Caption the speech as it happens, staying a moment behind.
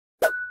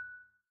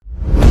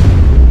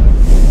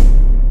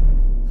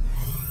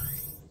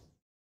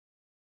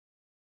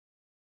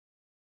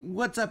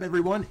What's up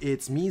everyone,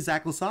 it's me,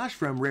 Zach Lesage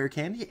from Rare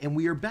Candy, and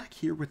we are back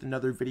here with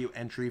another video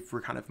entry for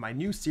kind of my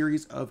new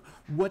series of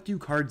what do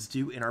cards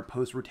do in our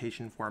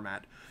post-rotation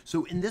format.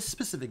 So in this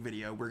specific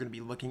video, we're going to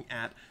be looking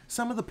at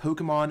some of the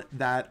Pokemon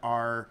that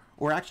are,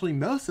 or actually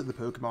most of the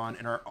Pokemon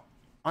in our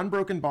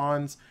Unbroken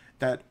Bonds,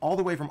 that all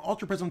the way from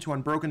Ultra Prism to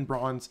Unbroken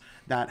Bronze,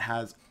 that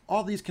has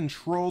all these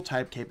control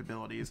type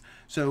capabilities.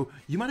 So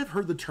you might have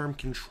heard the term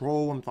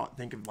control and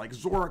think of like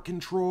Zora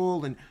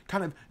control and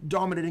kind of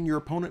dominating your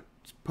opponent's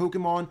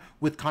Pokemon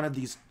with kind of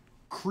these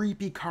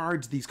creepy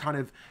cards, these kind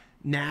of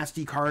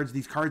nasty cards,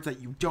 these cards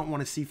that you don't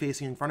want to see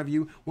facing in front of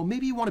you. Well,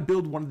 maybe you want to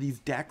build one of these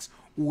decks,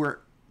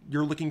 or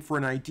you're looking for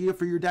an idea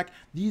for your deck.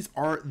 These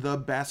are the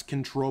best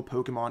control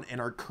Pokemon in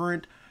our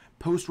current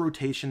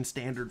post-rotation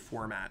standard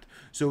format.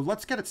 So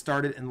let's get it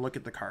started and look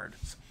at the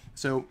cards.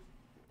 So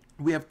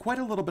we have quite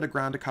a little bit of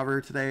ground to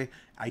cover today.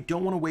 I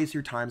don't want to waste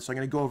your time, so I'm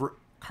going to go over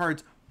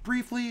cards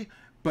briefly,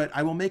 but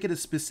I will make it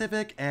as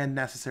specific and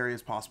necessary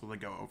as possible to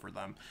go over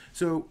them.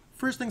 So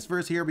first things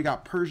first, here we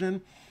got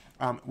Persian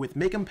with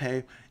Make 'em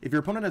Pay. If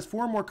your opponent has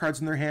 4 or more cards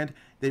in their hand,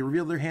 they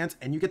reveal their hands,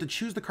 and you get to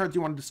choose the cards you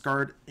want to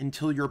discard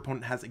until your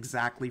opponent has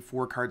exactly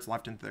 4 cards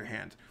left into their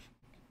hand.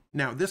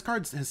 Now, this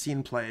card has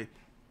seen play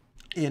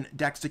in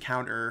decks to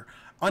counter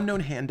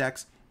unknown hand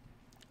decks,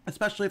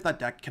 especially if that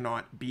deck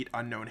cannot beat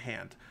unknown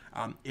hand.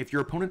 If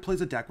your opponent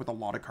plays a deck with a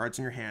lot of cards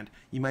in your hand,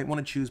 you might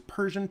want to choose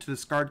Persian to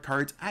discard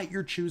cards at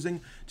your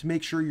choosing to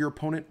make sure your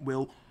opponent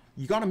will,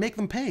 you got to make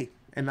them pay,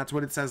 and that's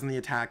what it says in the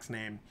attack's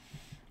name.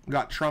 We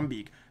got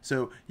Trumbeak.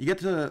 So you get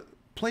to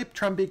play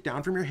Trumbeak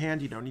down from your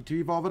hand. You don't need to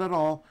evolve it at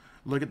all.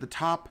 Look at the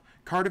top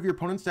card of your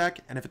opponent's deck,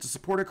 and if it's a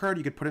supporter card,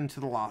 you could put it into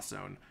the Lost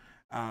Zone.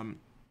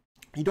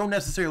 You don't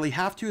necessarily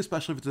have to,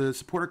 especially if it's a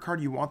supporter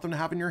card you want them to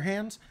have in your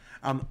hands.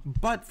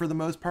 But for the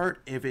most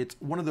part, if it's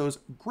one of those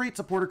great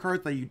supporter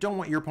cards that you don't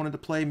want your opponent to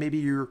play, maybe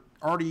you're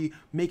already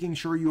making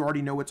sure you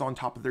already know what's on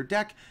top of their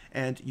deck,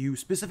 and you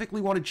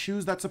specifically want to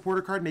choose that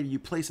supporter card, maybe you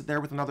place it there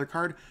with another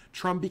card,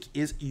 Trumbeak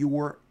is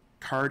your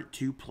card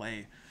to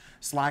play.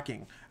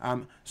 Slacking.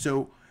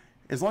 So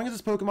as long as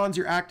this Pokemon's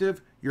your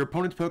active, your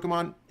opponent's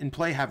Pokemon in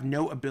play have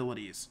no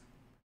abilities,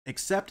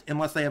 except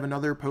unless they have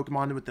another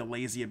Pokemon with the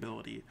lazy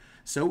ability.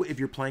 So if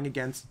you're playing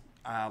against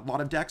a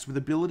lot of decks with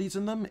abilities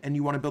in them and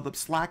you want to build up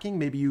Slacking,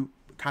 maybe you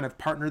kind of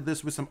partner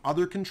this with some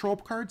other control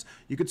cards,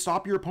 you could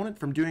stop your opponent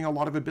from doing a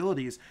lot of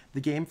abilities.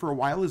 The game for a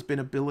while has been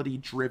ability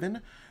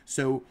driven,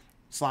 so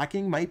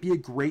Slacking might be a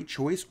great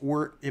choice,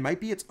 or it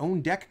might be its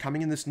own deck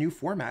coming in this new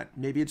format.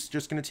 Maybe it's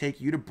just going to take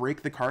you to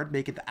break the card,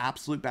 make it the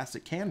absolute best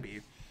it can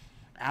be.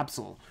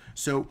 Absol.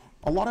 So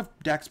a lot of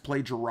decks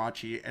play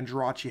Jirachi, and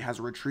Jirachi has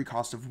a retreat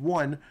cost of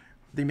 1.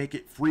 They make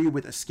it free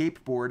with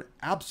Escape Board.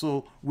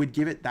 Absol would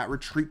give it that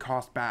retreat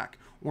cost back.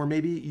 Or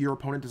maybe your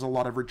opponent does a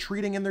lot of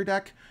retreating in their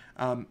deck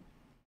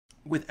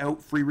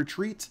without free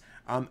retreats.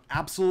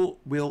 Absol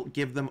will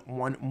give them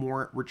 1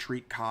 more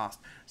retreat cost.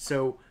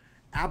 So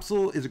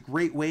Absol is a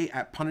great way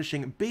at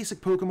punishing basic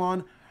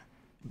Pokemon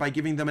by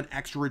giving them an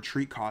extra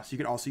retreat cost. You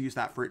could also use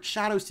that for its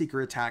Shadow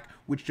Seeker attack,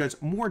 which does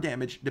more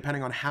damage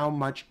depending on how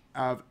much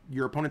of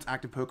your opponent's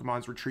active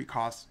Pokemon's retreat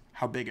costs,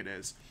 how big it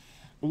is.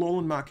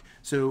 Alolan Muck.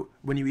 So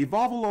when you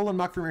evolve Alolan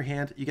Muck from your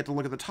hand, you get to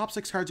look at the top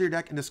 6 cards of your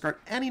deck and discard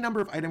any number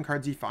of item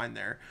cards you find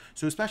there.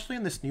 So especially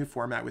in this new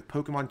format with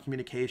Pokemon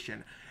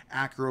Communication,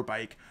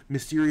 Acrobike,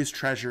 Mysterious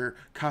Treasure,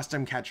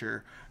 Custom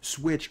Catcher,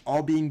 Switch,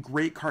 all being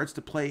great cards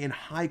to play in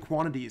high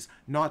quantities.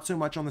 Not so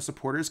much on the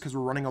supporters because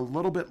we're running a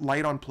little bit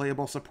light on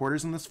playable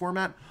supporters in this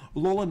format.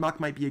 Alolan Muck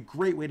might be a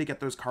great way to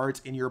get those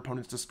cards in your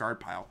opponent's discard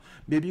pile.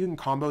 Maybe you can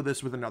combo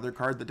this with another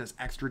card that does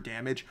extra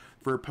damage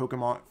for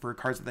Pokemon, for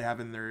cards that they have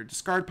in their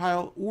discard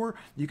pile, or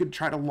you could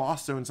try to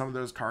Lost Zone some of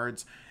those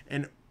cards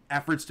in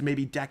efforts to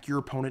maybe deck your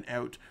opponent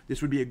out.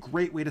 This would be a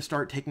great way to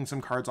start taking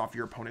some cards off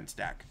your opponent's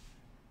deck.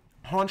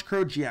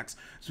 Honchkrow GX.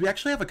 So we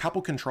actually have a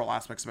couple control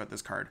aspects about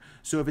this card.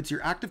 So if it's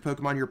your active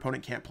Pokemon, your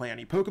opponent can't play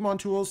any Pokemon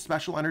tools,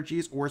 special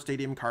energies, or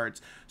stadium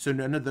cards. So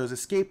none of those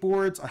escape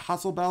boards, a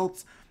hustle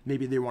belts,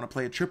 maybe they want to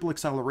play a triple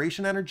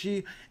acceleration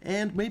energy,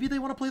 and maybe they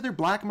want to play their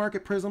Black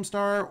Market Prism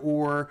Star,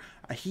 or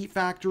a Heat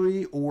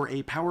Factory, or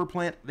a Power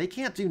Plant. They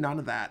can't do none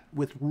of that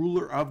with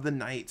Ruler of the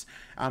Night.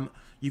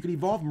 You can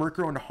evolve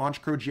Murkrow into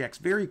Honchkrow GX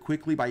very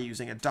quickly by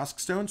using a Dusk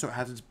Stone, so it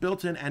has its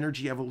built-in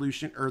energy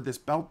evolution, or this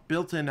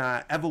built-in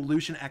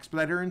evolution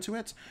expediter into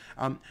it.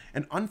 An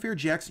Unfair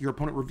GX, your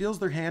opponent reveals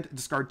their hand,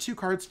 discard 2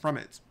 cards from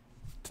it.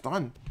 It's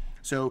done.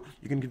 So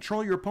you can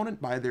control your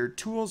opponent by their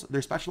tools,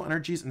 their special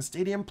energies, and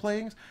stadium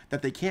playings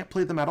that they can't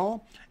play them at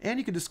all, and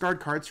you can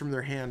discard cards from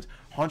their hand.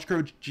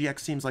 Honchkrow GX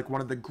seems like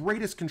one of the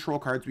greatest control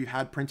cards we've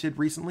had printed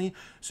recently,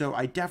 so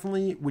I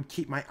definitely would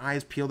keep my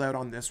eyes peeled out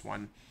on this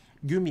one.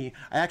 Gumi.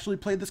 I actually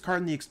played this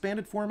card in the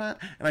expanded format,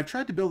 and I've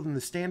tried to build in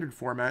the standard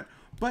format,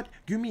 but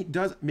Gumi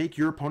does make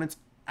your opponent's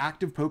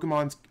active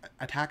Pokemon's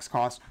attacks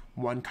cost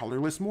 1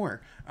 colorless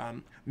more.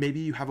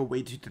 Maybe you have a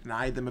way to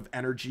deny them of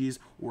energies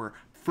or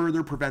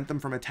further prevent them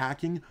from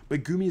attacking,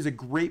 but Gumi is a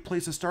great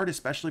place to start,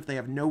 especially if they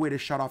have no way to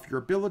shut off your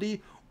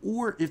ability,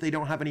 or if they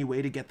don't have any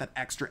way to get that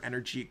extra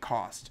energy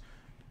cost.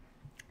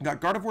 We got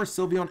Gardevoir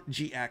Sylveon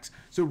GX.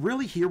 So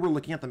really here we're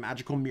looking at the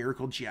Magical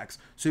Miracle GX.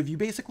 So if you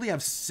basically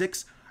have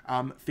 6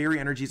 fairy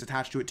energies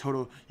attached to it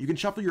total, you can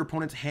shuffle your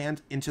opponent's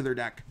hand into their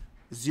deck.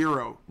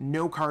 0,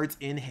 no cards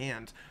in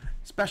hand.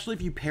 Especially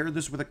if you pair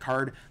this with a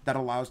card that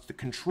allows to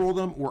control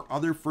them or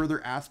other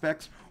further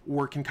aspects,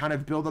 or can kind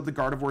of build up the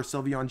Gardevoir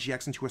Sylveon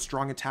GX into a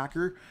strong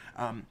attacker.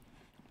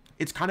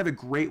 It's kind of a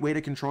great way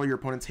to control your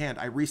opponent's hand.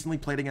 I recently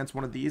played against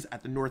one of these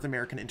at the North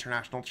American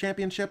International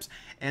Championships,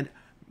 and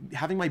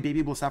having my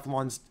Baby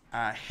Blacephalon's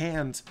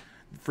hand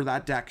for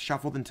that deck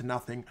shuffled into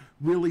nothing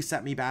really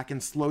set me back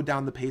and slowed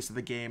down the pace of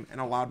the game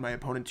and allowed my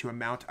opponent to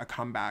mount a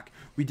comeback.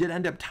 We did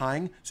end up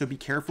tying, so be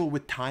careful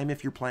with time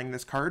if you're playing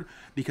this card,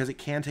 because it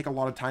can take a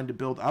lot of time to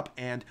build up,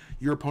 and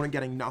your opponent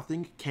getting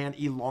nothing can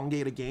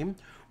elongate a game,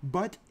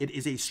 but it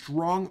is a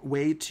strong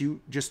way to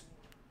just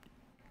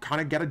kind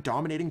of get a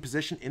dominating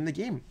position in the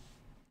game.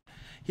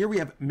 Here we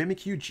have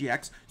Mimikyu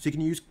GX, so you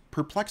can use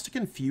Perplex to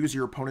confuse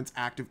your opponent's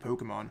active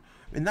Pokemon.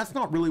 And that's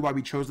not really why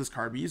we chose this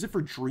card. We use it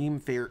for Dream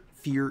Fear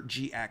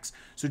GX.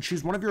 So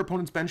choose one of your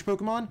opponent's bench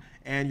Pokemon,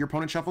 and your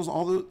opponent shuffles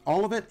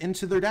all of it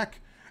into their deck.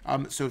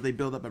 So if they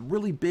build up a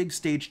really big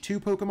Stage 2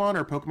 Pokemon,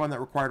 or Pokemon that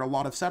required a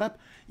lot of setup,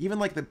 even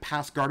like the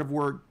past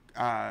Gardevoir,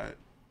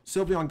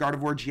 Sylveon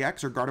Gardevoir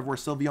GX, or Gardevoir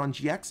Sylveon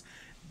GX,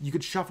 you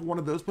could shuffle one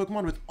of those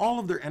Pokemon with all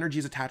of their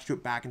energies attached to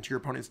it back into your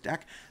opponent's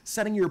deck,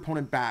 setting your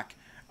opponent back.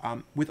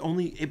 With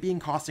only it being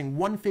costing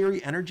 1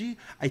 fairy energy,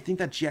 I think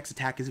that GX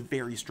attack is a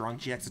very strong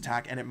GX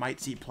attack, and it might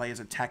see play as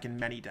a tech in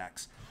many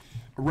decks.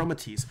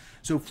 Aromatisse.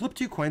 So flip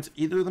 2 coins,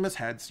 either of them as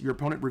heads. Your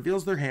opponent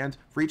reveals their hand.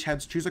 For each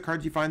heads, choose a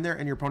card you find there,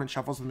 and your opponent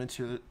shuffles them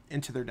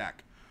into their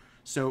deck.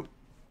 So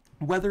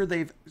whether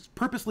they've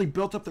purposely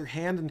built up their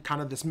hand and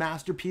kind of this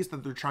masterpiece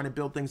that they're trying to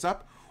build things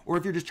up, or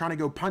if you're just trying to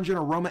go Pungent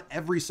Aroma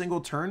every single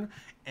turn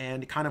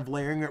and kind of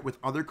layering it with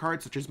other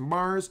cards such as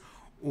Mars,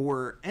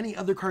 or any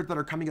other cards that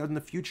are coming out in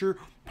the future,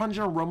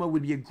 Pungent Aroma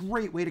would be a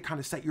great way to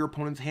kind of set your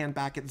opponent's hand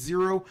back at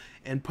 0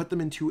 and put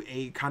them into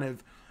a kind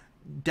of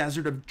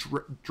desert of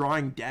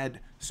drawing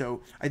dead.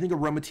 So I think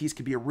Aromatisse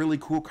could be a really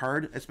cool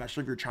card,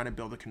 especially if you're trying to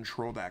build a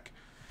control deck.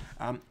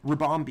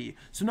 Ribombee.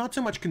 So not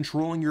so much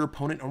controlling your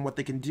opponent on what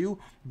they can do,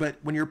 but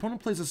when your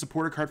opponent plays a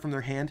supporter card from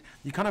their hand,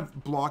 you kind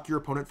of block your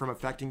opponent from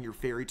affecting your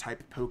fairy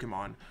type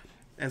Pokemon,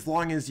 as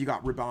long as you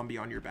got Ribombee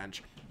on your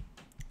bench.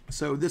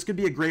 So this could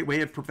be a great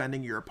way of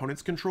preventing your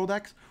opponent's control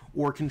decks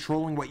or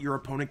controlling what your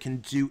opponent can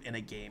do in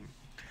a game.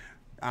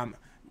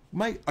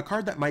 A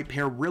card that might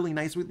pair really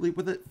nicely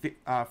with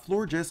it,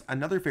 Florges,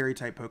 another fairy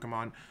type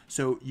Pokemon.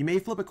 So you may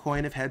flip a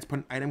coin if heads, put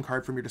an item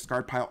card from your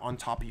discard pile on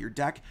top of your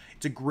deck.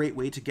 It's a great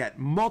way to get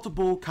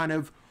multiple kind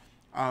of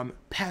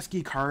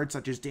pesky cards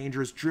such as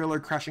Dangerous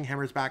Driller, Crushing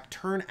Hammers back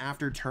turn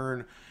after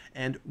turn.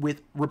 And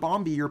with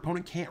Ribombee, your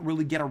opponent can't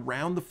really get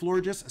around the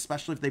Florges,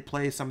 especially if they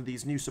play some of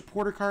these new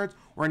supporter cards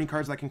or any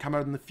cards that can come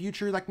out in the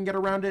future that can get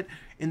around it.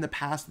 In the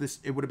past,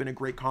 it would have been a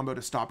great combo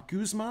to stop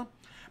Guzma.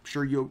 I'm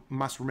sure you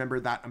must remember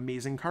that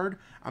amazing card.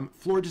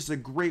 Florges is a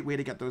great way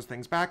to get those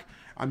things back.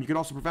 You can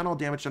also prevent all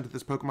damage done to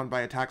this Pokemon by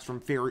attacks from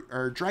fairy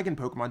or dragon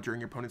Pokemon during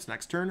your opponent's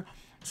next turn.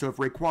 So if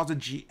Rayquaza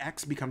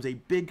GX becomes a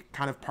big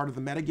kind of part of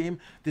the metagame,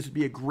 this would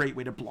be a great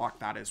way to block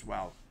that as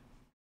well.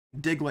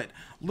 Diglett,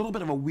 a little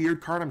bit of a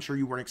weird card. I'm sure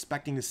you weren't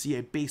expecting to see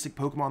a basic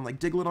Pokemon like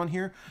Diglett on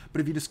here,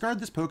 but if you discard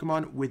this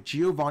Pokemon with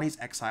Giovanni's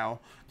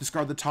Exile,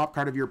 discard the top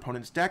card of your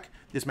opponent's deck.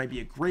 This might be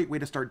a great way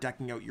to start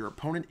decking out your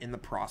opponent in the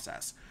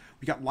process.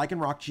 We got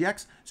Lycanroc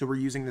GX, so we're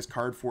using this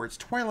card for its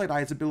Twilight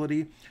Eyes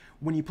ability.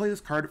 When you play this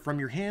card from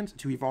your hand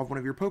to evolve one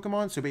of your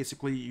Pokemon, so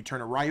basically you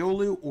turn a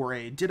Riolu or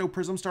a Ditto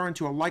Prism Star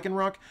into a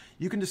Lycanroc,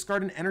 you can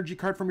discard an energy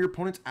card from your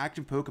opponent's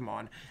active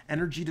Pokemon.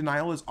 Energy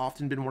Denial has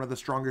often been one of the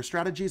stronger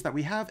strategies that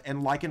we have,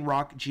 and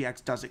Lycanroc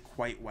GX does it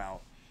quite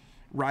well.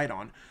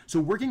 Rhydon. So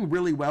working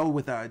really well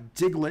with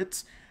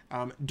Diglett.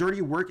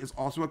 Dirty Work is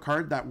also a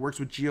card that works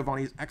with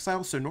Giovanni's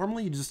Exile, so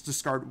normally you just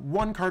discard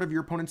one card of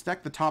your opponent's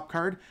deck, the top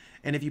card,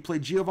 and if you play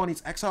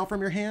Giovanni's Exile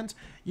from your hand,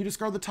 you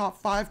discard the top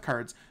 5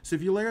 cards. So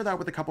if you layer that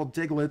with a couple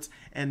Digletts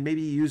and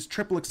maybe use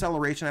triple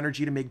acceleration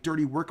energy to make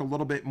Dirty Work a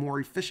little bit more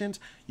efficient,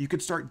 you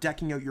could start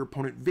decking out your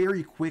opponent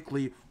very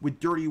quickly with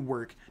Dirty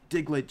Work,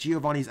 Diglett,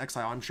 Giovanni's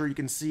Exile. I'm sure you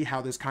can see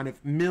how this kind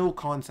of mill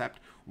concept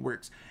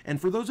works.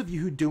 And for those of you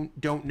who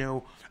don't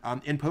know,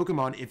 in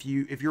Pokemon, if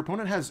your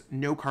opponent has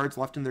no cards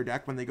left in their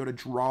deck when they go to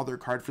draw their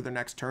card for their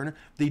next turn,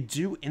 they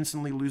do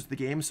instantly lose the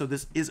game. So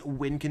this is a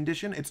win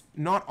condition. It's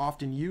not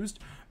often used,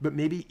 but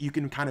maybe you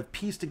can kind of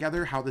piece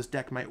together how this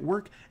deck might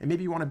work, and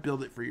maybe you want to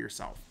build it for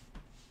yourself.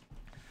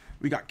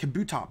 We got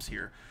Kabutops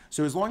here.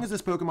 So as long as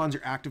this Pokemon's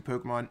your active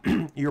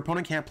Pokemon, your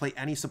opponent can't play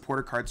any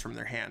supporter cards from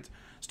their hand.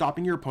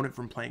 Stopping your opponent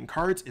from playing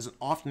cards is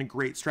often a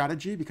great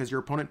strategy because your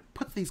opponent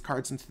puts these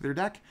cards into their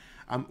deck.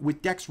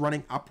 With decks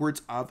running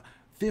upwards of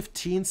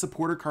 15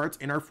 supporter cards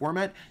in our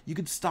format, you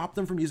could stop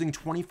them from using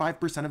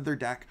 25% of their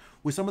deck.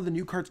 With some of the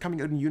new cards coming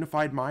out in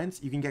Unified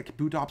Minds, you can get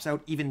Kabutops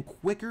out even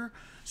quicker.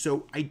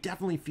 So I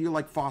definitely feel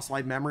like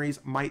Fossilized Memories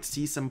might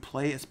see some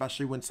play,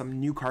 especially when some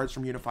new cards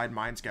from Unified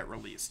Minds get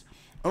released.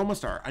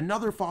 Omastar,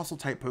 another fossil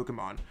type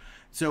Pokemon.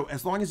 So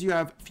as long as you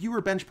have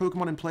fewer bench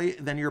Pokemon in play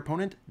than your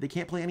opponent, they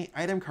can't play any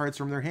item cards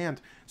from their hand.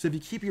 So if you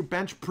keep your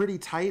bench pretty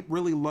tight,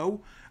 really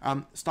low,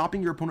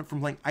 stopping your opponent from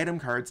playing item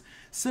cards,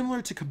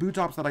 similar to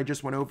Kabutops that I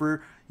just went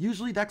over,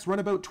 usually decks run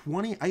about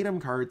 20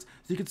 item cards,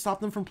 so you could stop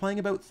them from playing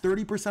about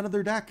 30% of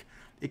their deck.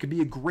 It could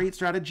be a great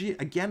strategy,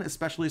 again,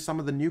 especially if some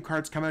of the new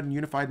cards come out in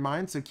Unified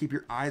Minds, so keep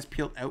your eyes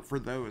peeled out for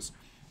those.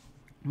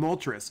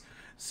 Moltres.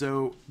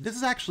 So this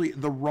is actually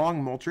the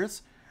wrong Moltres.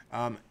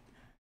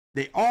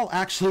 They all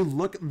actually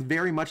look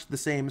very much the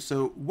same,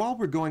 so while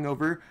we're going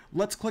over,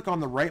 let's click on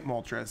the right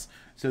Moltres.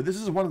 So this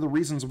is one of the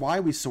reasons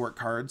why we sort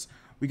cards.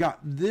 We got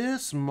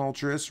this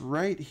Moltres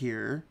right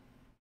here.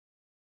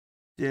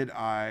 Do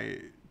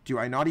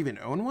I not even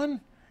own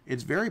one?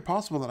 It's very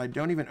possible that I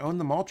don't even own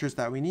the Moltres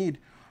that we need.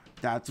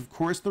 That's of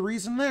course the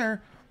reason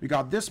there. We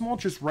got this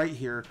Moltres right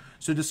here.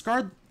 So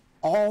discard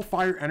all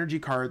fire energy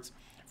cards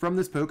from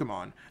this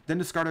Pokemon, then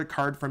discard a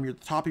card from your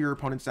top of your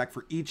opponent's deck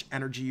for each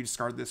energy you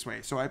discard this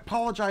way. So I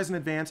apologize in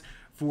advance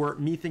for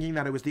me thinking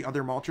that it was the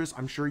other Moltres.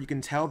 I'm sure you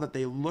can tell that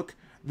they look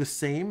the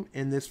same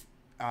in this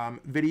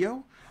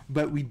video,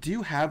 but we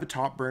do have a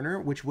top burner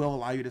which will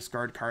allow you to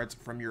discard cards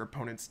from your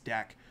opponent's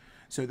deck.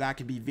 So that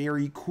could be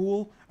very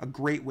cool, a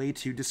great way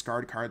to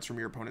discard cards from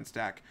your opponent's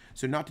deck.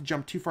 So not to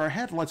jump too far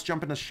ahead, let's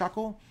jump into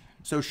Shuckle.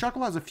 So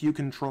Shuckle has a few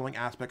controlling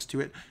aspects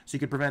to it, so you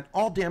can prevent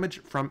all damage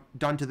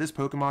done to this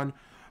Pokemon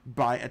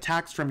by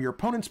attacks from your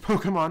opponent's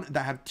Pokemon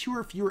that have 2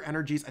 or fewer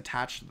energies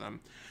attached to them.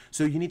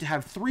 So you need to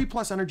have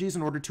 3+ energies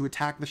in order to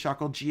attack the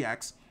Shuckle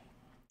GX,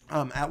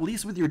 at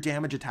least with your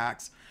damage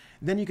attacks.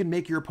 Then you can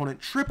make your opponent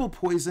triple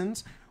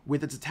poisons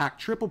with its attack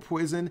triple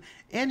poison,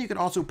 and you can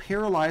also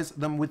paralyze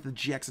them with the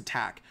GX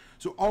attack.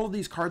 So all of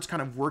these cards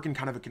kind of work in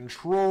kind of a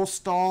control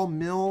stall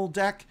mill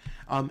deck.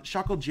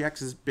 Shuckle GX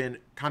has been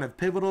kind of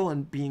pivotal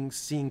in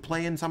seeing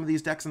play in some of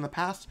these decks in the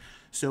past,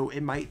 so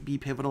it might be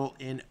pivotal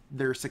in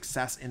their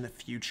success in the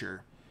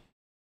future.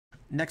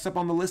 Next up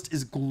on the list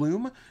is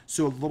Gloom.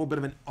 So a little bit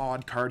of an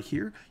odd card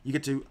here. You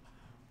get to,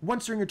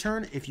 once during your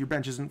turn, if your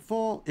bench isn't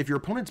full, if your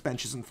opponent's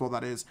bench isn't full,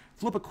 that is,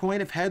 flip a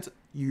coin. If heads,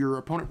 your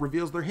opponent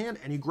reveals their hand,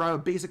 and you grab a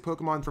basic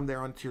Pokemon from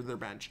there onto their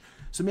bench.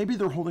 So maybe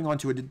they're holding on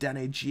to a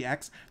Dedenne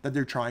GX that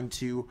they're trying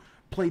to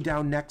play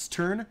down next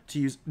turn to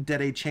use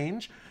Dedenne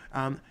Change.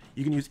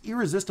 You can use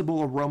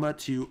Irresistible Aroma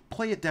to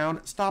play it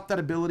down, stop that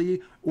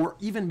ability, or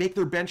even make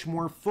their bench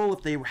more full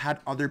if they had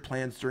other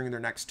plans during their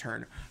next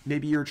turn.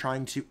 Maybe you're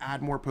trying to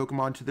add more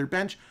Pokemon to their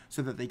bench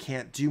so that they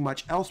can't do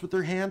much else with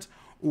their hands,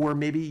 or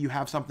maybe you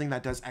have something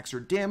that does extra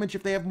damage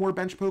if they have more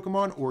bench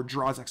Pokemon, or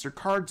draws extra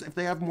cards if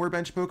they have more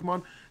bench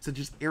Pokemon, such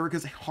as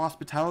Erica's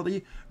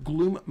Hospitality.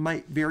 Gloom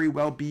might very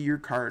well be your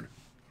card.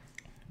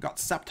 Got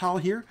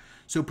Sceptile here,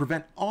 so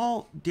prevent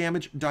all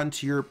damage done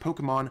to your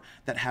Pokemon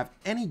that have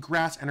any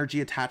grass energy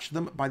attached to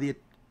them by the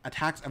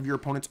attacks of your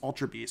opponent's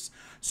Ultra Beasts.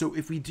 So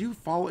if we do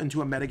fall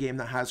into a metagame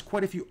that has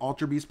quite a few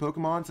Ultra Beast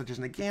Pokemon, such as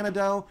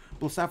Naganadel,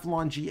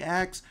 Blacephalon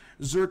GX,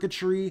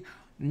 Xurkitree,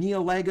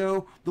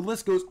 Neolego, the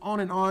list goes on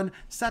and on,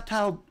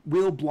 Sceptile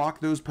will block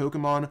those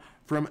Pokemon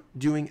from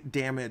doing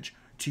damage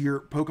to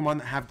your Pokemon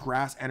that have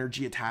grass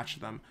energy attached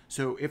to them.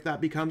 So if that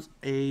becomes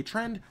a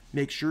trend,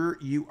 make sure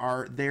you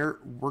are there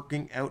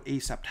working out a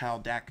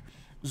Sceptile deck.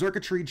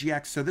 Xurkitree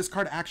GX, so this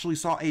card actually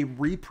saw a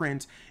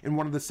reprint in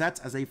one of the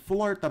sets as a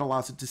full art that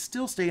allows it to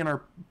still stay in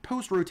our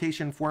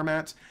post-rotation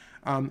format.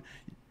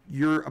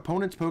 Your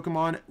opponent's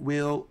Pokemon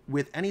will,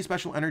 with any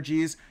special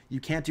energies, you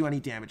can't do any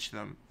damage to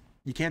them.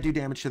 You can't do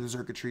damage to the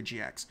Xurkitree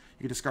GX. You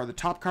can discard the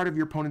top card of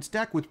your opponent's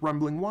deck with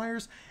Rumbling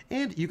Wires,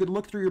 and you could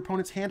look through your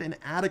opponent's hand and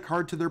add a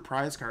card to their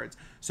prize cards.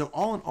 So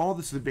all in all,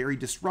 this is a very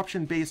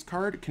disruption-based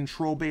card,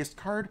 control-based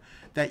card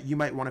that you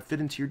might want to fit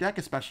into your deck,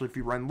 especially if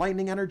you run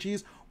lightning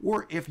energies,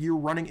 or if you're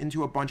running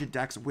into a bunch of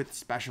decks with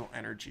special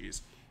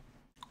energies.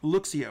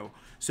 Luxio.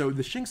 So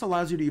the Shinx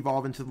allows you to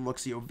evolve into the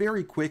Luxio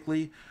very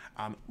quickly,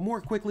 more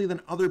quickly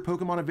than other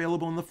Pokemon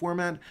available in the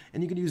format,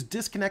 and you can use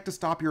Disconnect to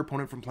stop your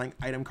opponent from playing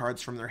item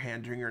cards from their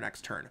hand during your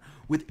next turn.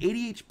 With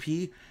 80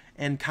 HP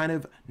and kind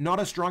of not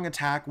a strong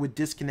attack with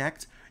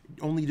Disconnect,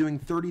 only doing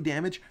 30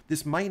 damage,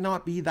 this might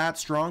not be that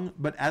strong,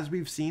 but as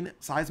we've seen,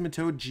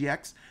 Seismitoad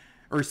GX,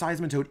 or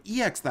Seismitoad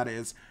EX that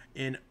is,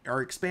 in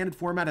our expanded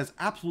format has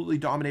absolutely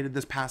dominated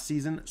this past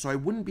season, so I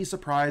wouldn't be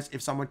surprised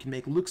if someone can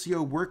make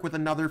Luxio work with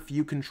another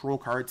few control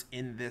cards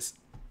in this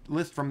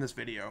list from this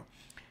video.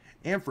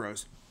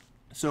 Ampharos.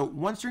 So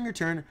once during your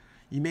turn,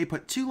 You may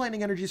put 2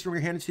 lightning energies from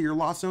your hand into your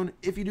Lost Zone.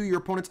 If you do, your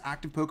opponent's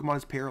active Pokemon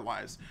is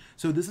paralyzed.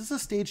 So this is a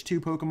stage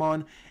 2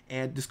 Pokemon,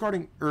 and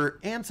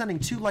and sending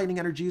 2 lightning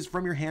energies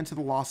from your hand to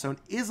the Lost Zone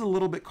is a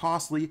little bit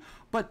costly,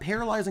 but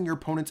paralyzing your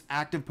opponent's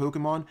active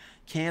Pokemon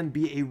can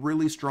be a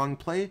really strong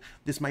play.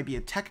 This might be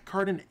a tech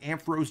card in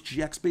Ampharos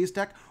GX based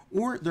deck,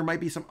 or there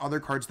might be some other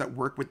cards that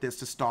work with this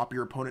to stop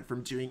your opponent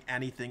from doing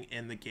anything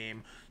in the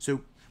game.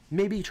 So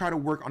maybe try to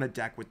work on a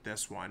deck with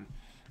this one.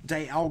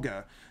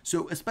 Dialga.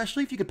 So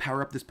especially if you could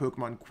power up this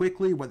Pokemon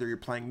quickly, whether you're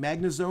playing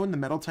Magnezone, the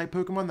metal type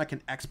Pokemon that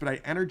can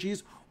expedite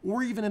energies,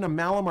 or even in a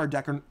Malamar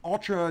deck or an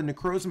Ultra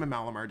Necrozma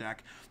Malamar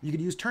deck, you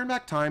could use turn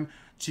back time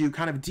to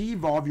kind of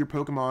de-evolve your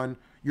Pokemon,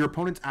 your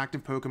opponent's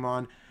active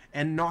Pokemon,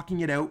 and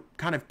knocking it out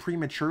kind of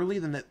prematurely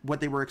than what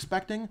they were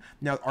expecting.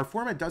 Now, our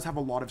format does have a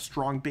lot of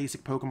strong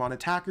basic Pokemon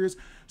attackers,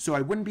 so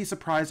I wouldn't be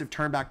surprised if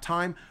turn back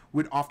time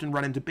would often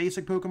run into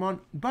basic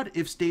Pokemon, but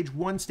if stage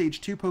 1, stage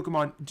 2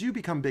 Pokemon do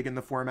become big in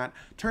the format,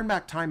 turn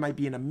back time might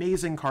be an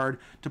amazing card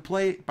to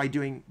play by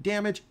doing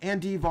damage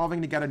and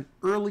de-evolving to get an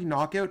early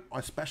knockout,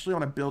 especially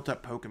on a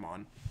built-up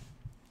Pokemon.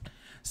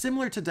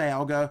 Similar to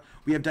Dialga,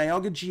 we have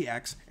Dialga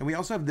GX, and we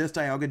also have this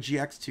Dialga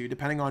GX too,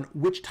 depending on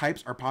which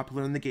types are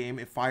popular in the game.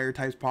 If Fire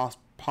type's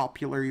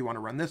popular, you want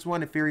to run this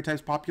one. If Fairy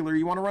type's popular,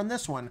 you want to run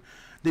this one.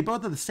 They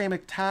both have the same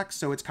attack,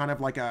 so it's kind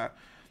of like a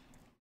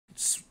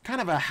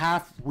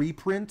half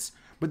reprint,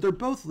 but they're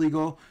both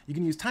legal. You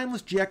can use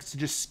Timeless GX to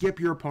just skip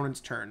your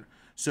opponent's turn.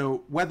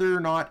 So whether or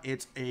not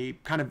it's a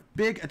kind of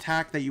big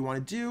attack that you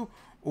want to do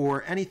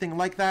or anything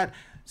like that,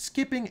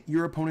 skipping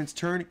your opponent's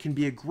turn can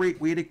be a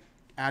great way to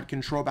add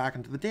control back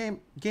into the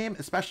game,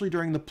 especially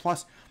during the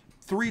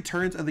 +3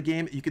 turns of the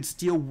game. You could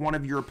steal one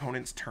of your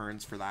opponent's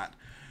turns for that.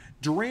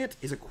 Durant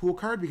is a cool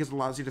card because it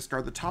allows you to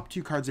discard the top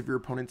 2 cards of your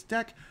opponent's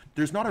deck.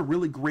 There's not a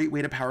really great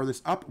way to power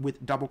this up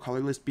with double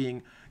colorless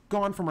being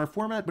gone from our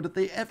format, but if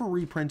they ever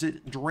reprint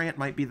it, Durant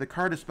might be the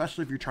card,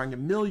 especially if you're trying to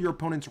mill your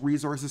opponent's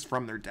resources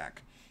from their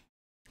deck.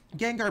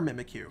 Gengar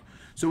Mimikyu.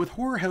 So with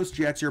Horror House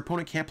GX, your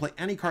opponent can't play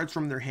any cards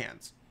from their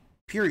hands.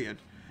 Period.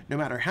 No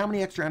matter how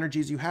many extra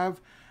energies you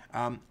have,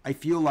 I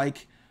feel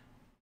like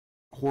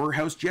Horror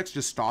House GX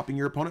just stopping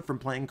your opponent from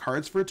playing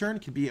cards for a turn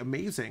could be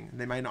amazing.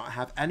 They might not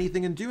have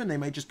anything to do and they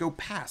might just go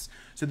pass.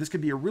 So this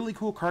could be a really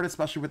cool card,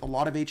 especially with a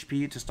lot of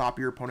HP to stop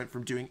your opponent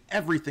from doing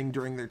everything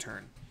during their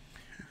turn.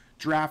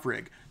 Draft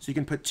Rig. So you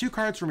can put 2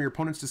 cards from your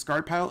opponent's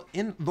discard pile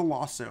in the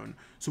Lost Zone.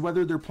 So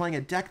whether they're playing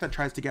a deck that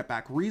tries to get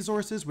back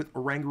resources with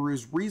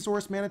Orangaru's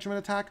resource management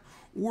attack,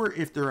 or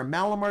if they're a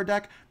Malamar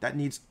deck that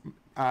needs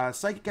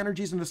psychic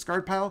energies in the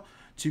discard pile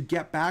to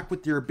get back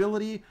with their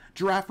ability,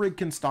 Giraffe Rig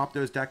can stop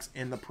those decks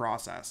in the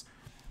process.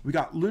 We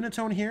got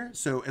Lunatone here,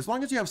 so as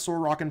long as you have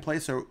Solrock in play,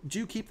 so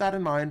do keep that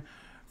in mind.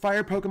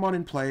 Fire Pokemon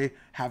in play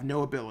have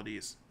no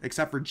abilities,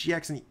 except for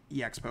GX and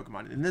EX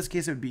Pokemon. In this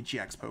case, it would be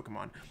GX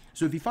Pokemon.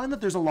 So if you find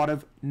that there's a lot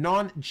of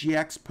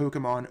non-GX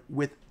Pokemon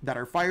that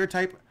are Fire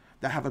type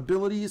that have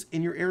abilities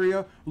in your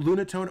area,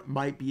 Lunatone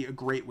might be a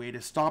great way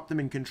to stop them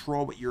and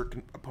control what your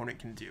opponent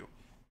can do.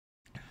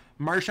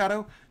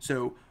 Marshadow,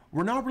 so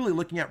we're not really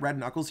looking at Red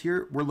Knuckles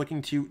here. We're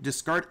looking to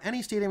discard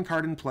any stadium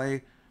card in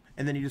play,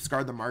 and then you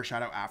discard the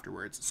Marshadow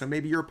afterwards. So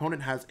maybe your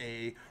opponent has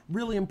a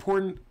really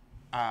important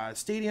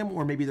stadium,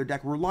 or maybe their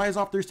deck relies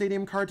off their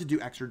stadium card to do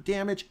extra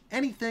damage.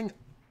 Anything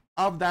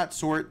of that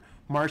sort,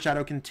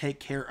 Marshadow can take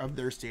care of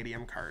their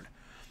stadium card.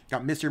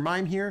 Got Mr.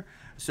 Mime here.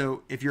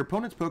 So if your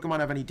opponent's Pokemon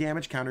have any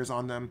damage counters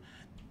on them,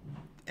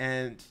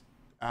 and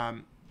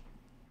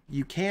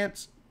you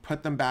can't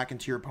put them back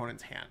into your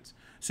opponent's hands.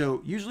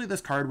 So usually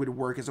this card would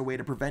work as a way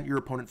to prevent your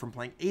opponent from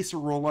playing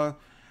Acerola,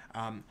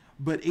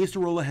 but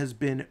Acerola has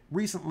been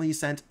recently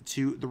sent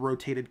to the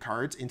rotated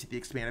cards into the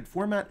expanded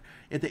format.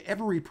 If they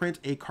ever reprint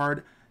a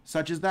card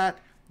such as that,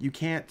 you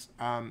can't,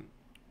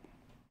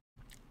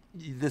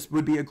 this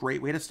would be a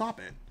great way to stop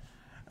it.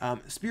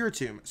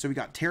 Spiritomb, so we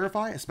got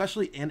Terrify,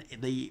 especially in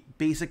the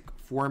basic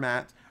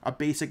format, a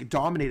basic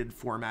dominated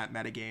format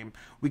metagame.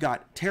 We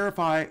got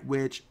Terrify,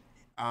 which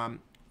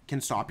can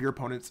stop your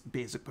opponent's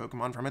basic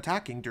Pokemon from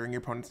attacking during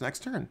your opponent's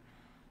next turn.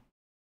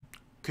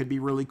 Could be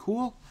really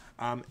cool.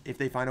 If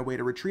they find a way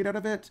to retreat out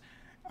of it,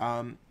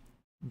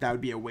 that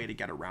would be a way to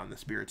get around the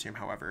Spiritomb,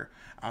 however.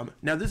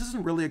 Now, this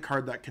isn't really a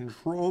card that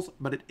controls,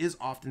 but it is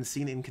often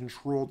seen in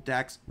controlled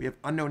decks. We have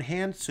Unknown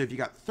Hand, so if you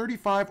got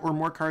 35 or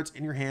more cards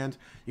in your hand,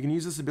 you can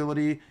use this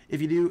ability.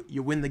 If you do,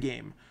 you win the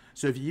game.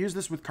 So if you use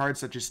this with cards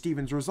such as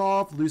Steven's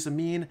Resolve,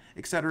 Lusamine,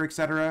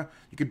 etc.,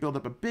 you could build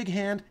up a big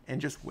hand and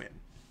just win.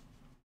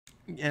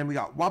 And we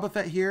got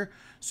Wobbuffet here,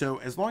 so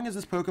as long as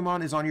this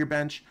Pokemon is on your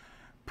bench,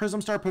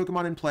 Prism Star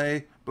Pokemon in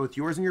play, both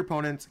yours and your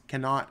opponent's,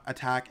 cannot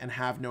attack and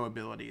have no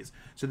abilities.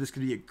 So this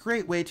could be a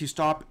great way to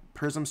stop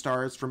Prism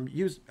Stars from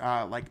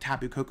like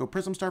Tapu Koko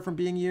Prism Star from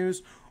being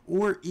used,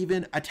 or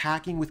even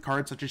attacking with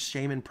cards such as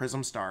Shaman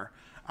Prism Star.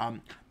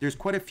 There's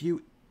quite a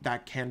few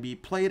that can be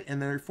played in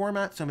their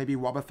format, so maybe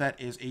Wobbuffet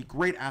is a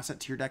great asset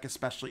to your deck,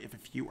 especially if a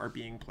few are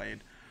being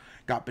played.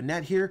 Got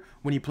Banette here.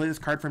 When you play this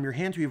card from your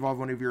hand to evolve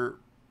one of your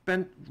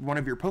one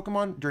of your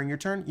Pokemon during your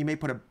turn, you may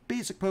put a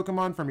basic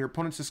Pokemon from your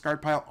opponent's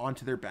discard pile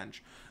onto their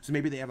bench. So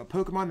maybe they have a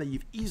Pokemon that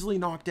you've easily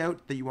knocked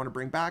out that you want to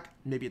bring back.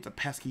 Maybe it's a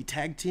pesky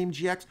Tag Team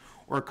GX,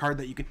 or a card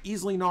that you can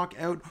easily knock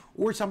out,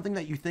 or something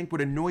that you think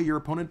would annoy your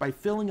opponent by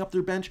filling up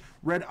their bench.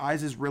 Red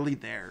Eyes is really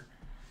there.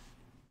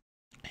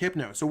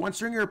 Hypno. So when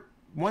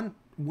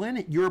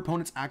your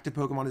opponent's active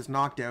Pokemon is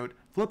knocked out,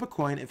 flip a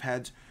coin. If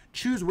heads,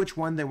 choose which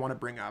one they want to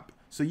bring up.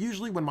 So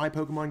usually when my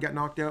Pokemon get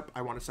knocked out,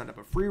 I want to send up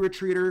a free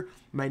retreater,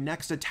 my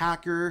next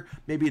attacker,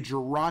 maybe a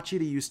Jirachi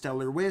to use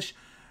Stellar Wish.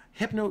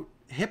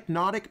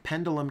 Hypnotic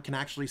Pendulum can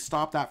actually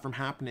stop that from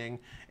happening,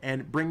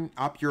 and bring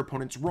up your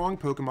opponent's wrong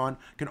Pokemon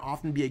can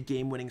often be a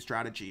game-winning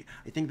strategy.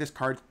 I think this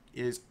card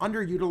is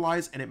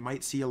underutilized, and it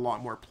might see a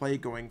lot more play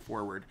going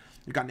forward.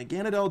 We've got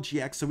Naganadel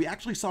GX, so we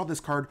actually saw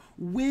this card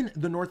win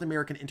the North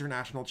American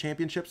International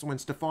Championships when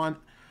Stefan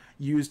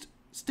used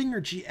Stinger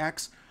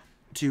GX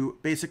to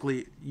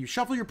basically, you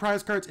shuffle your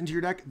prize cards into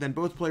your deck, then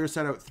both players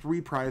set out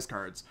 3 prize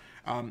cards.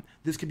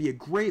 This could be a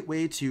great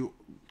way to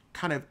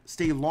kind of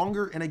stay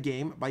longer in a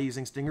game by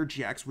using Stinger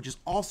GX, which is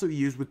also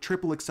used with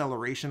triple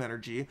acceleration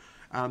energy,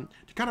 to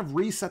kind of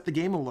reset the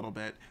game a little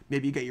bit.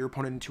 Maybe you get your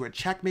opponent into a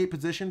checkmate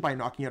position by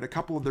knocking out a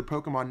couple of their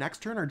Pokemon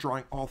next turn or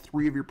drawing all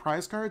 3 of your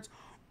prize cards,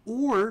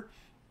 or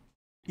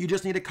you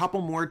just need a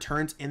couple more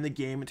turns in the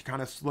game to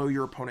kind of slow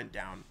your opponent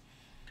down.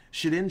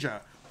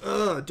 Shedinja.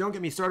 Ugh, don't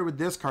get me started with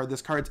this card.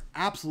 This card's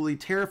absolutely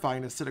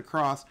terrifying to sit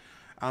across.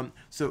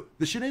 So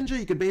the Shedinja,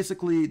 you could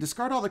basically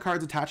discard all the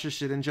cards attached to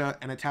Shedinja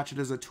and attach it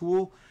as a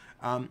tool.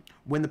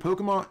 When the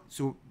Pokemon,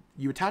 so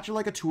you attach it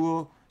like a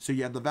tool, so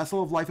you have the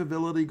Vessel of Life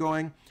ability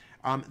going.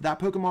 That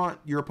Pokemon,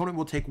 your opponent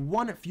will take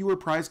 1 fewer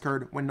prize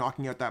card when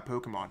knocking out that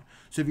Pokemon.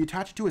 So if you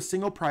attach it to a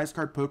single prize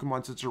card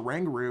Pokemon such as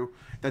Oranguru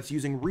that's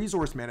using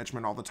resource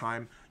management all the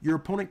time, your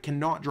opponent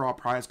cannot draw a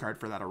prize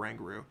card for that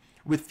Oranguru.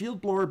 With Field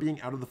Blower being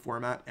out of the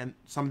format, and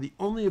some of the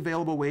only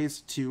available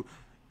ways to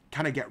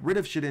kind of get rid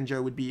of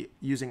Shedinja would be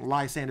using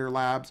Lysander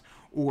Labs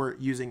or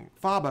using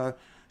Faba,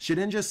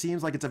 Shedinja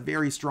seems like it's a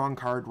very strong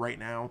card right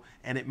now,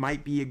 and it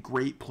might be a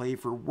great play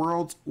for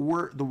Worlds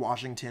or the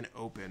Washington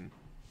Open.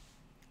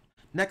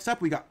 Next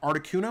up, we got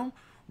Articuno.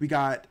 We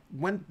got,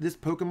 when this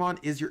Pokemon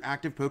is your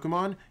active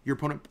Pokemon, your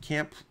opponent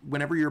can't,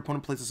 whenever your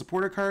opponent plays a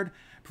supporter card,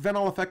 prevent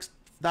all effects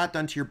that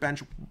done to your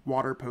bench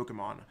water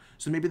Pokemon.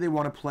 So maybe they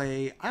want to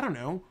play, I don't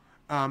know,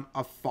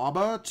 a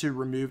Faba to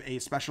remove a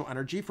special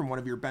energy from one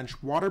of your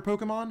bench water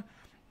Pokemon.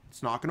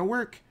 It's not going to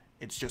work.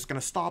 It's just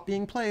going to stop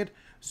being played.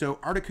 So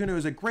Articuno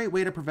is a great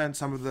way to prevent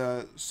some of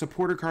the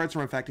supporter cards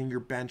from affecting your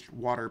bench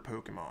water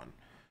Pokemon.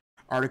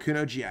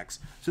 Articuno GX.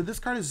 So this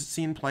card has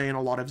seen play in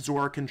a lot of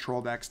Zora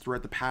control decks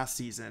throughout the past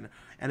season,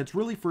 and it's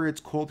really for its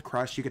Cold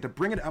Crush. You get to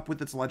bring it up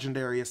with its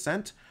legendary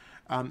Ascent,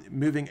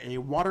 moving a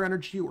water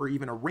energy or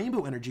even a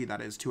rainbow energy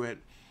that is to it.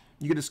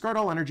 You can discard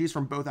all energies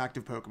from both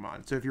active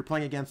Pokemon. So if you're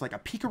playing against like a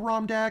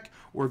Pikarom deck,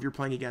 or if you're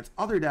playing against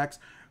other decks,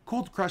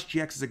 Cold Crush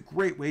GX is a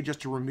great way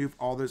just to remove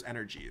all those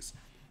energies.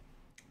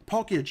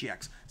 Palkia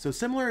GX. So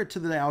similar to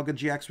the Dialga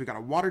GX, we got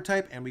a water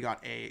type and we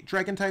got a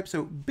dragon type.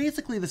 So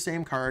basically the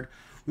same card.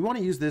 We want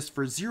to use this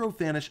for Zero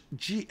Vanish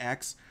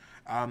GX.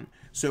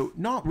 So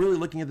not really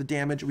looking at the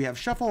damage, we have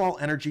shuffle all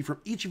energy from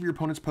each of your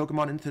opponent's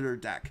Pokemon into their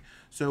deck.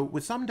 So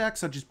with some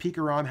decks, such as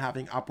Pikarom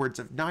having upwards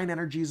of 9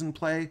 energies in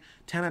play,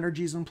 10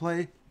 energies in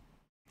play,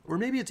 or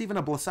maybe it's even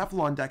a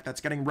Blacephalon deck that's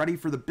getting ready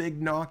for the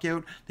big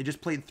knockout. They just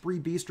played 3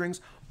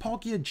 B-strings.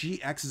 Palkia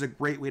GX is a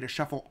great way to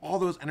shuffle all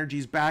those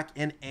energies back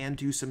in and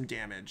do some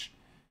damage.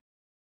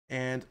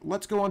 And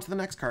let's go on to the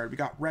next card. We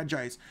got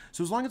Regice.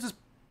 So as long as this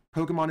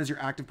Pokemon is your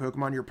active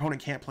Pokemon, your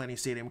opponent can't play any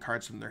stadium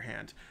cards from their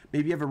hand.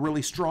 Maybe you have a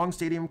really strong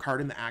stadium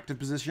card in the active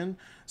position,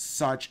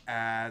 such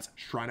as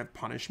Shrine of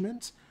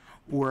Punishment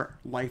or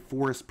Life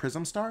Force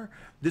Prism Star.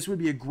 This would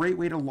be a great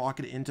way to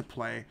lock it into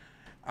play.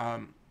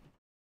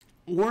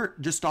 Or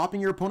just stopping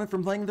your opponent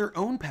from playing their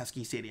own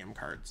pesky stadium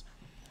cards.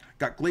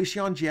 Got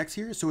Glaceon GX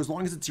here, so as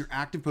long as it's your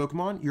active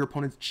Pokemon, your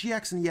opponent's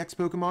GX and EX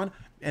Pokemon,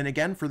 and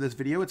again for this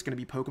video it's going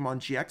to be Pokemon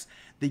GX,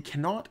 they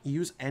cannot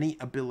use any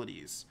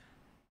abilities,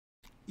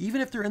 even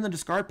if they're in the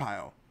discard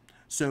pile.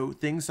 So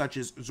things such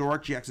as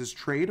Zoroark GX's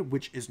Trade,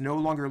 which is no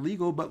longer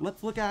legal, but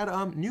let's look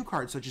at new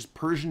cards such as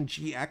Persian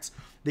GX.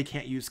 They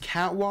can't use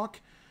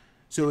Catwalk.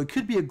 So it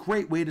could be a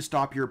great way to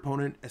stop your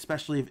opponent,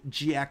 especially if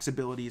GX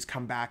abilities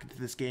come back into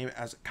this game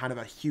as kind of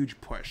a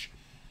huge push.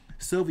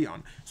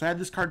 Sylveon. So I had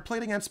this card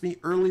played against me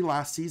early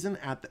last season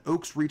at the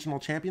Oaks Regional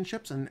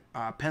Championships in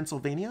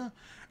Pennsylvania.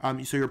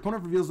 So your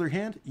opponent reveals their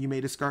hand, you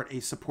may discard a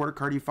supporter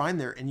card you find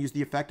there and use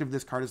the effect of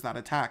this card as that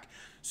attack.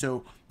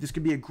 So this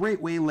could be a great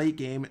way late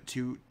game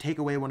to take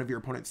away one of your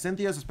opponent's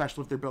Cynthias,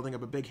 especially if they're building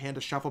up a big hand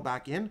to shuffle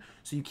back in,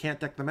 so you can't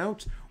deck them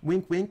out.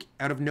 Wink wink,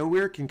 out of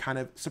nowhere can kind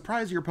of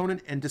surprise your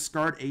opponent and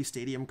discard a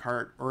stadium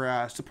card or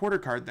a supporter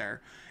card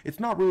there. It's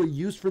not really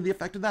used for the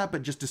effect of that,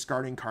 but just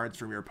discarding cards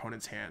from your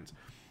opponent's hand.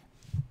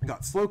 We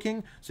got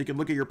Slowking, so you can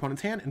look at your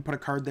opponent's hand and put a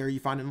card there you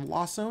find in the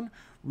Lost Zone.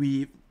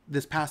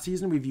 This past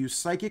season we've used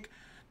Psychic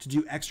to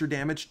do extra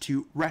damage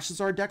to rest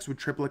of our decks with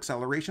triple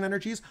acceleration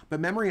energies, but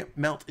Memory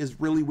Melt is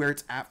really where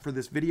it's at for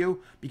this video,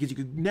 because you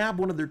could nab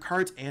one of their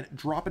cards and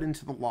drop it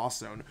into the loss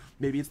zone.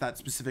 Maybe it's that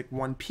specific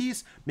one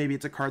piece, maybe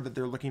it's a card that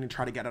they're looking to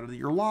try to get out of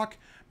your lock.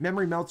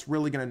 Memory Melt's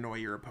really going to annoy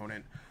your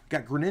opponent.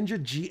 Got Greninja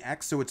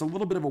GX, so it's a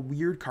little bit of a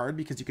weird card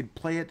because you could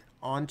play it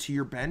onto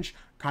your bench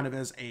kind of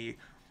as a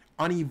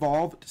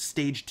unevolved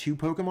stage 2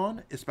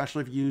 Pokemon,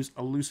 especially if you use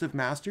Elusive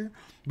Master,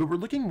 but we're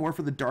looking more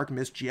for the Dark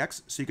Mist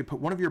GX, so you could put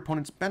one of your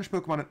opponent's bench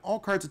Pokemon and all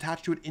cards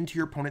attached to it into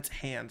your opponent's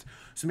hand.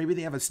 So maybe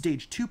they have a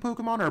stage 2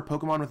 Pokemon or a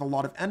Pokemon with a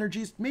lot of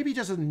energies, maybe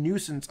just a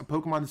nuisance, a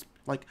Pokemon that's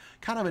like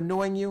kind of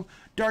annoying you.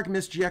 Dark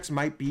Mist GX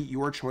might be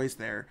your choice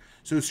there.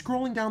 So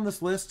scrolling down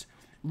this list,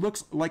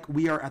 looks like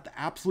we are at the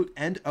absolute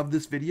end of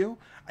this video.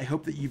 I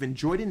hope that you've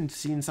enjoyed it and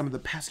seen some of the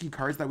pesky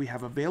cards that we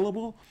have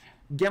available.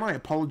 Again, I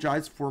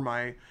apologize for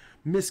my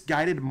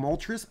misguided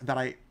Moltres that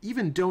I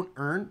even don't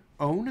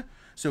own.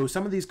 So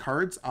some of these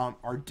cards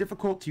are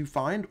difficult to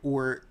find,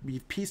 or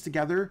we've pieced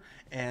together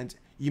and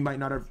you might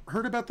not have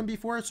heard about them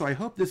before. So I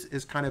hope this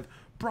is kind of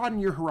broaden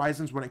your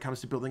horizons when it comes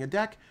to building a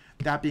deck.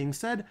 That being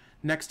said,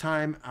 next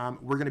time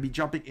we're going to be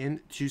jumping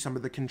into some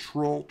of the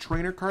control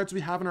trainer cards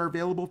we have in our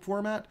available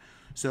format.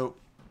 So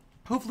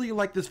hopefully you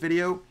like this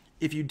video.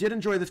 If you did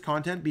enjoy this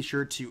content, be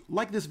sure to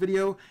like this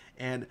video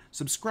and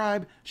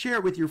subscribe, share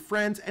it with your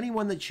friends,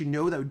 anyone that you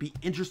know that would be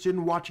interested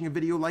in watching a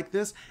video like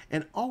this,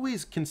 and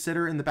always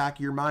consider in the back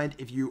of your mind,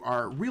 if you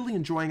are really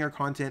enjoying our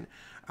content,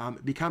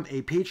 become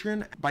a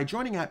patron by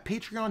joining at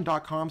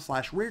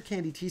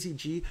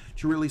patreon.com/rarecandytcg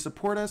to really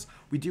support us.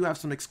 We do have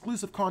some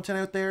exclusive content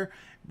out there.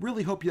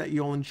 Really hope that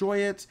you'll enjoy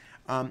it,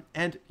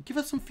 and give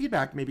us some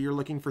feedback. Maybe you're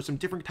looking for some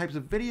different types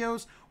of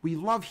videos. We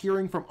love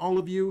hearing from all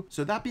of you.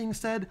 So that being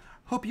said,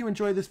 hope you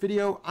enjoyed this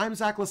video. I'm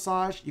Zach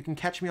Lesage. You can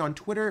catch me on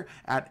Twitter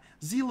at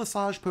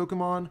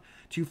ZLesagePokemon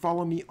to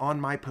follow me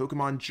on my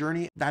Pokemon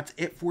journey. That's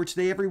it for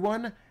today,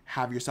 everyone.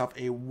 Have yourself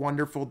a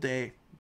wonderful day.